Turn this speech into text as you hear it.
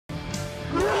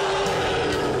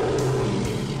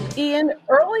Ian,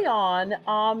 early on,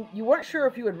 you weren't sure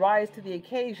if you would rise to the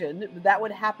occasion. That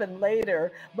would happen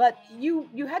later, but you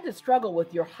had to struggle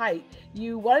with your height.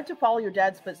 You wanted to follow your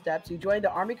dad's footsteps. You joined the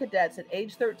Army Cadets at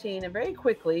age 13 and very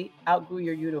quickly outgrew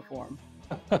your uniform.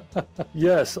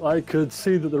 Yes, I could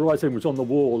see that the writing was on the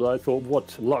wall. I thought,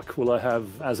 what luck will I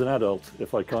have as an adult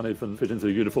if I can't even fit into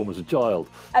a uniform as a child?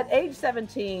 At age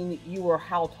 17, you were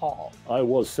how tall? I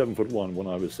was 7'1" when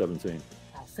I was 17.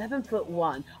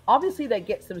 7'1". Obviously, that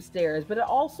gets some stares, but it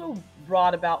also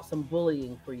brought about some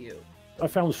bullying for you. I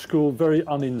found school very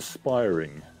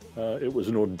uninspiring. It was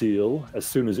an ordeal. As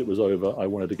soon as it was over, I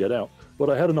wanted to get out. But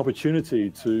I had an opportunity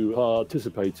to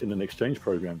participate in an exchange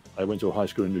program. I went to a high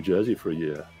school in New Jersey for a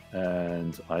year,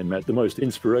 and I met the most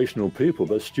inspirational people,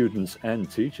 both students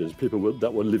and teachers, people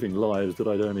that were living lives that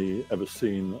I'd only ever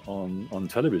seen on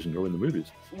television or in the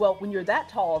movies. Well, when you're that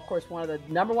tall, of course, one of the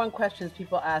number one questions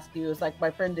people ask you is like my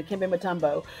friend Dikembe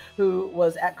Mutombo, who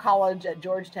was at college at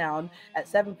Georgetown at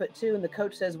 7'2", and the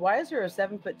coach says, "Why is there a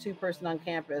 7'2" person on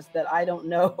campus that I don't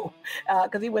know?"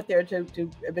 Because he went there to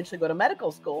eventually go to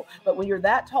medical school. But when you're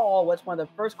that tall, what's one of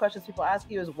the first questions people ask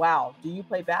you is, "Wow, do you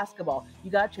play basketball?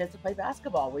 You got a chance to play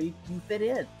basketball. Where you fit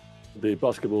in?" The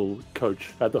basketball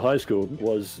coach at the high school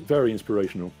was very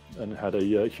inspirational and had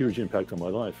a huge impact on my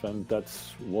life, and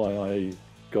that's why I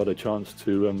got a chance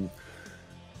to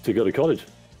go to college.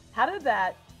 How did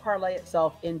that parlay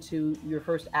itself into your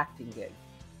first acting gig?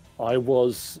 I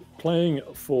was playing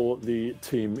for the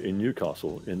team in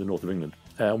Newcastle in the north of England.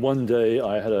 And one day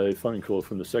I had a phone call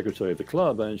from the secretary of the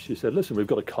club, and she said, "Listen, we've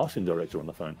got a casting director on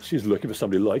the phone. She's looking for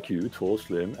somebody like you, tall,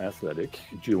 slim, athletic.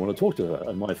 Do you want to talk to her?"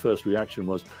 And my first reaction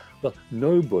was, "Well,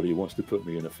 nobody wants to put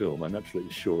me in a film. I'm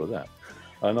absolutely sure of that."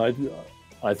 And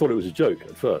I thought it was a joke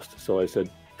at first. So I said,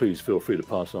 "Please feel free to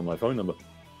pass on my phone number."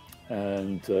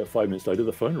 And 5 minutes later,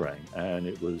 the phone rang, and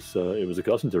it was a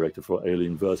casting director for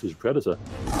Alien versus Predator.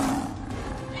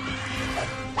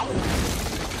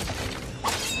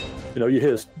 You know, you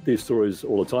hear these stories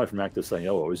all the time from actors saying,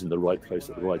 "Oh, I was in the right place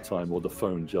at the right time," or "the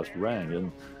phone just rang,"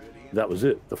 and that was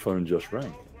it. The phone just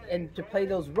rang. And to play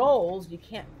those roles, you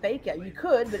can't fake it. You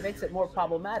could, but it makes it more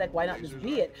problematic. Why not just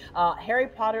be it? Harry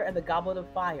Potter and the Goblet of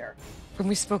Fire. When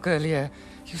we spoke earlier,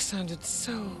 you sounded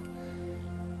so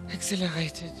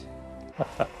exhilarated.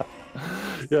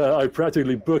 Yeah, I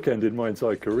practically bookended my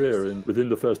entire career within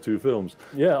the first two films.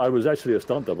 Yeah, I was actually a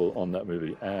stunt double on that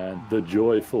movie, and the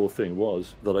joyful thing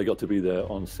was that I got to be there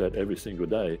on set every single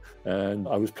day, and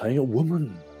I was playing a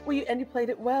woman. Well, you played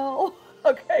it well.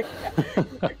 Okay.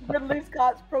 Ridley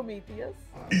Scott's Prometheus.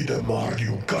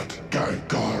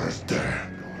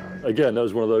 Again, that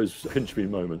was one of those pinch me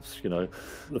moments, you know.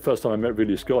 The first time I met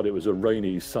Ridley Scott, it was a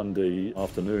rainy Sunday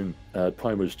afternoon at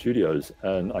Pinewood Studios,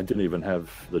 and I didn't even have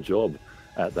the job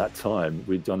at that time.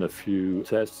 We'd done a few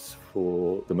tests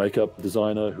for the makeup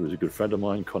designer, who was a good friend of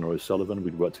mine, Connor O'Sullivan.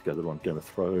 We'd worked together on Game of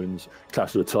Thrones,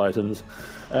 Clash of the Titans,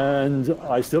 and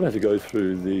I still had to go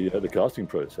through the casting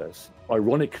process.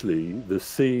 Ironically, the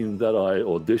scene that I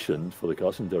auditioned for the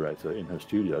casting director in her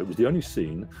studio was the only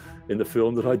scene in the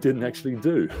film that I didn't actually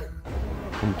do.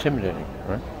 Intimidating,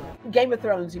 right? Game of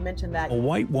Thrones, you mentioned that. A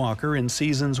White Walker in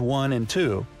seasons 1 and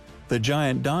 2, the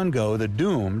giant Dongo the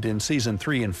Doomed in season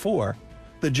 3 and 4,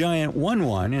 the giant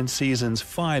One in seasons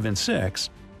 5 and 6,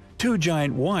 2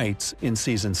 giant whites in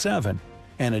season 7,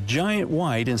 and a giant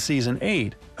white in season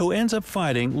 8 who ends up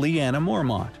fighting Lyanna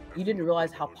Mormont. You didn't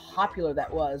realize how popular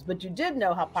that was, but you did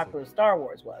know how popular Star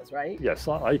Wars was, right? Yes,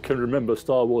 I can remember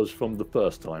Star Wars from the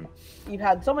first time. You've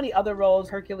had so many other roles,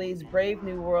 Hercules, Brave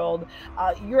New World.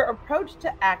 Your approach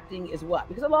to acting is what?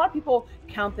 Because a lot of people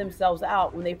count themselves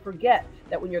out when they forget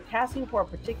that when you're casting for a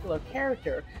particular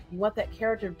character, you want that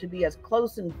character to be as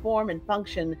close in form and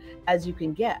function as you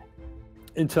can get.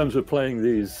 In terms of playing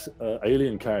these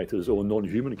alien characters or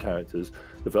non-human characters,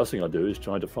 the first thing I do is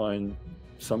try to find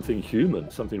something human,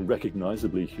 something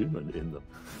recognizably human in them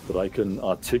that I can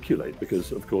articulate,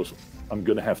 because of course I'm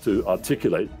going to have to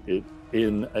articulate it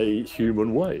in a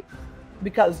human way.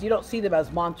 Because you don't see them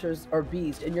as monsters or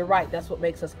beasts, and you're right, that's what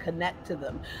makes us connect to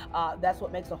them. That's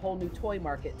what makes a whole new toy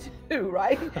market too,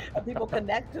 right? People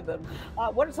connect to them.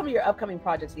 What are some of your upcoming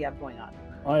projects you have going on?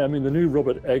 I am in the new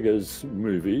Robert Eggers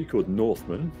movie called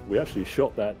Northman. We actually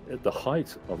shot that at the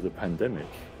height of the pandemic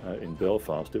in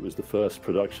Belfast. It was the first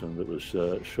production that was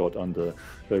shot under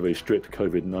very, very strict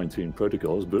COVID-19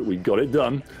 protocols, but we got it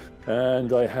done.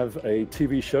 And I have a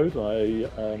TV show that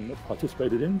I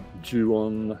participated in, due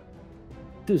on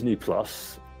Disney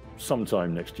Plus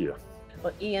sometime next year.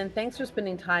 Well, Ian, thanks for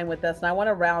spending time with us. And I want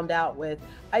to round out with,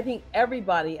 I think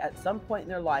everybody at some point in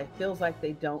their life feels like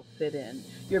they don't fit in.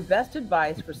 Your best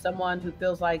advice for someone who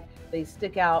feels like they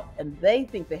stick out and they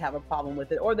think they have a problem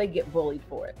with it, or they get bullied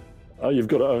for it. You've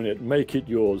got to own it. Make it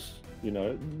yours. You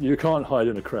know, you can't hide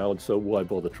in a crowd, so why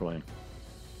bother trying?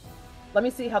 Let me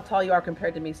see how tall you are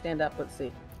compared to me. Stand up. Let's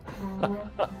see.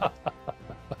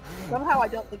 Somehow I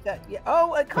don't think that. Yeah.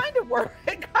 Oh, it kind of worked.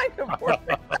 It kind of worked.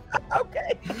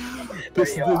 Okay.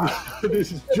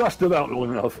 This is just about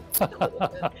long enough.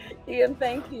 Ian,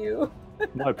 thank you.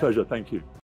 My pleasure. Thank you.